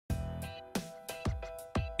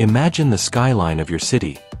Imagine the skyline of your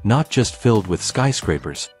city, not just filled with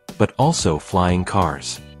skyscrapers, but also flying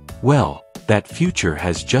cars. Well, that future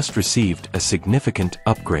has just received a significant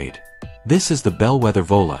upgrade. This is the Bellwether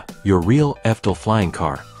Vola, your real EVTOL flying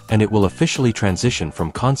car, and it will officially transition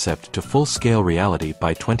from concept to full-scale reality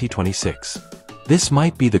by 2026. This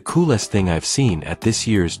might be the coolest thing I've seen at this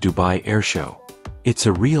year's Dubai Airshow. It's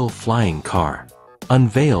a real flying car.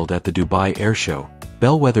 Unveiled at the Dubai Airshow,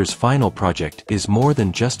 Bellwether's final project is more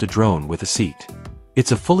than just a drone with a seat.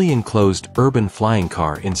 It's a fully enclosed urban flying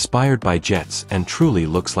car inspired by jets and truly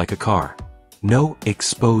looks like a car. No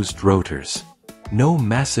exposed rotors. No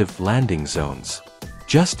massive landing zones.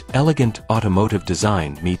 Just elegant automotive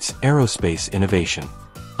design meets aerospace innovation.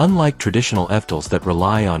 Unlike traditional EVTOLs that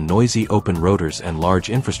rely on noisy open rotors and large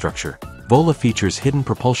infrastructure, Vola features hidden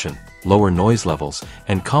propulsion, lower noise levels,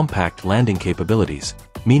 and compact landing capabilities,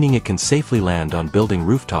 meaning it can safely land on building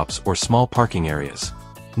rooftops or small parking areas.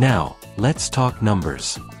 Now, let's talk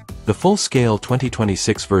numbers. The full-scale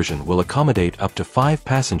 2026 version will accommodate up to 5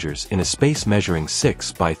 passengers in a space measuring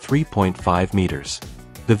 6 by 3.5 meters.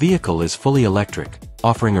 The vehicle is fully electric,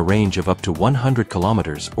 offering a range of up to 100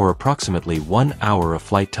 kilometers or approximately 1 hour of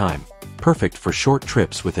flight time, perfect for short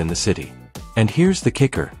trips within the city. And here's the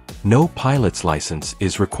kicker: no pilot's license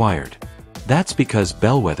is required. That's because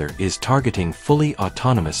Bellwether is targeting fully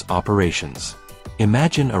autonomous operations.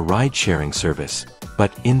 Imagine a ride-sharing service,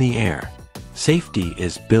 but in the air. Safety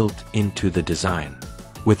is built into the design.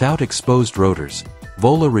 Without exposed rotors,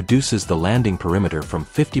 Vola reduces the landing perimeter from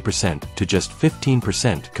 50% to just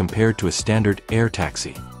 15% compared to a standard air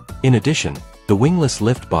taxi. In addition, the wingless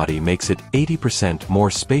lift body makes it 80% more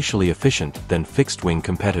spatially efficient than fixed-wing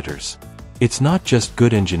competitors. It's not just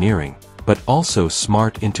good engineering, but also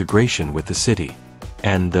smart integration with the city.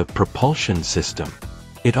 And the propulsion system.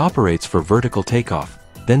 It operates for vertical takeoff,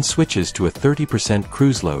 then switches to a 30%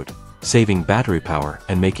 cruise load, saving battery power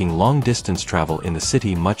and making long-distance travel in the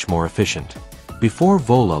city much more efficient. Before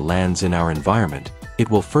Vola lands in our environment, it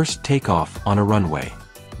will first take off on a runway.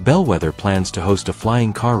 Bellwether plans to host a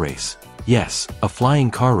flying car race. Yes, a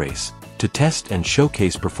flying car race, to test and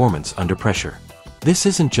showcase performance under pressure. This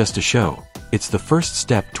isn't just a show, it's the first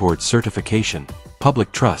step towards certification,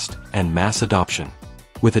 public trust, and mass adoption.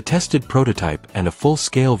 With a tested prototype and a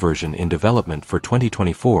full-scale version in development for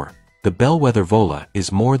 2024, the Bellwether Vola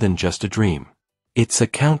is more than just a dream. It's a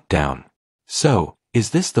countdown. So, is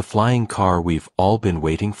this the flying car we've all been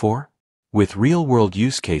waiting for? With real-world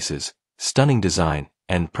use cases, stunning design,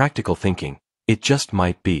 and practical thinking, it just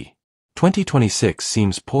might be. 2026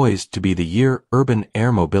 seems poised to be the year urban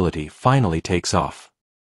air mobility finally takes off.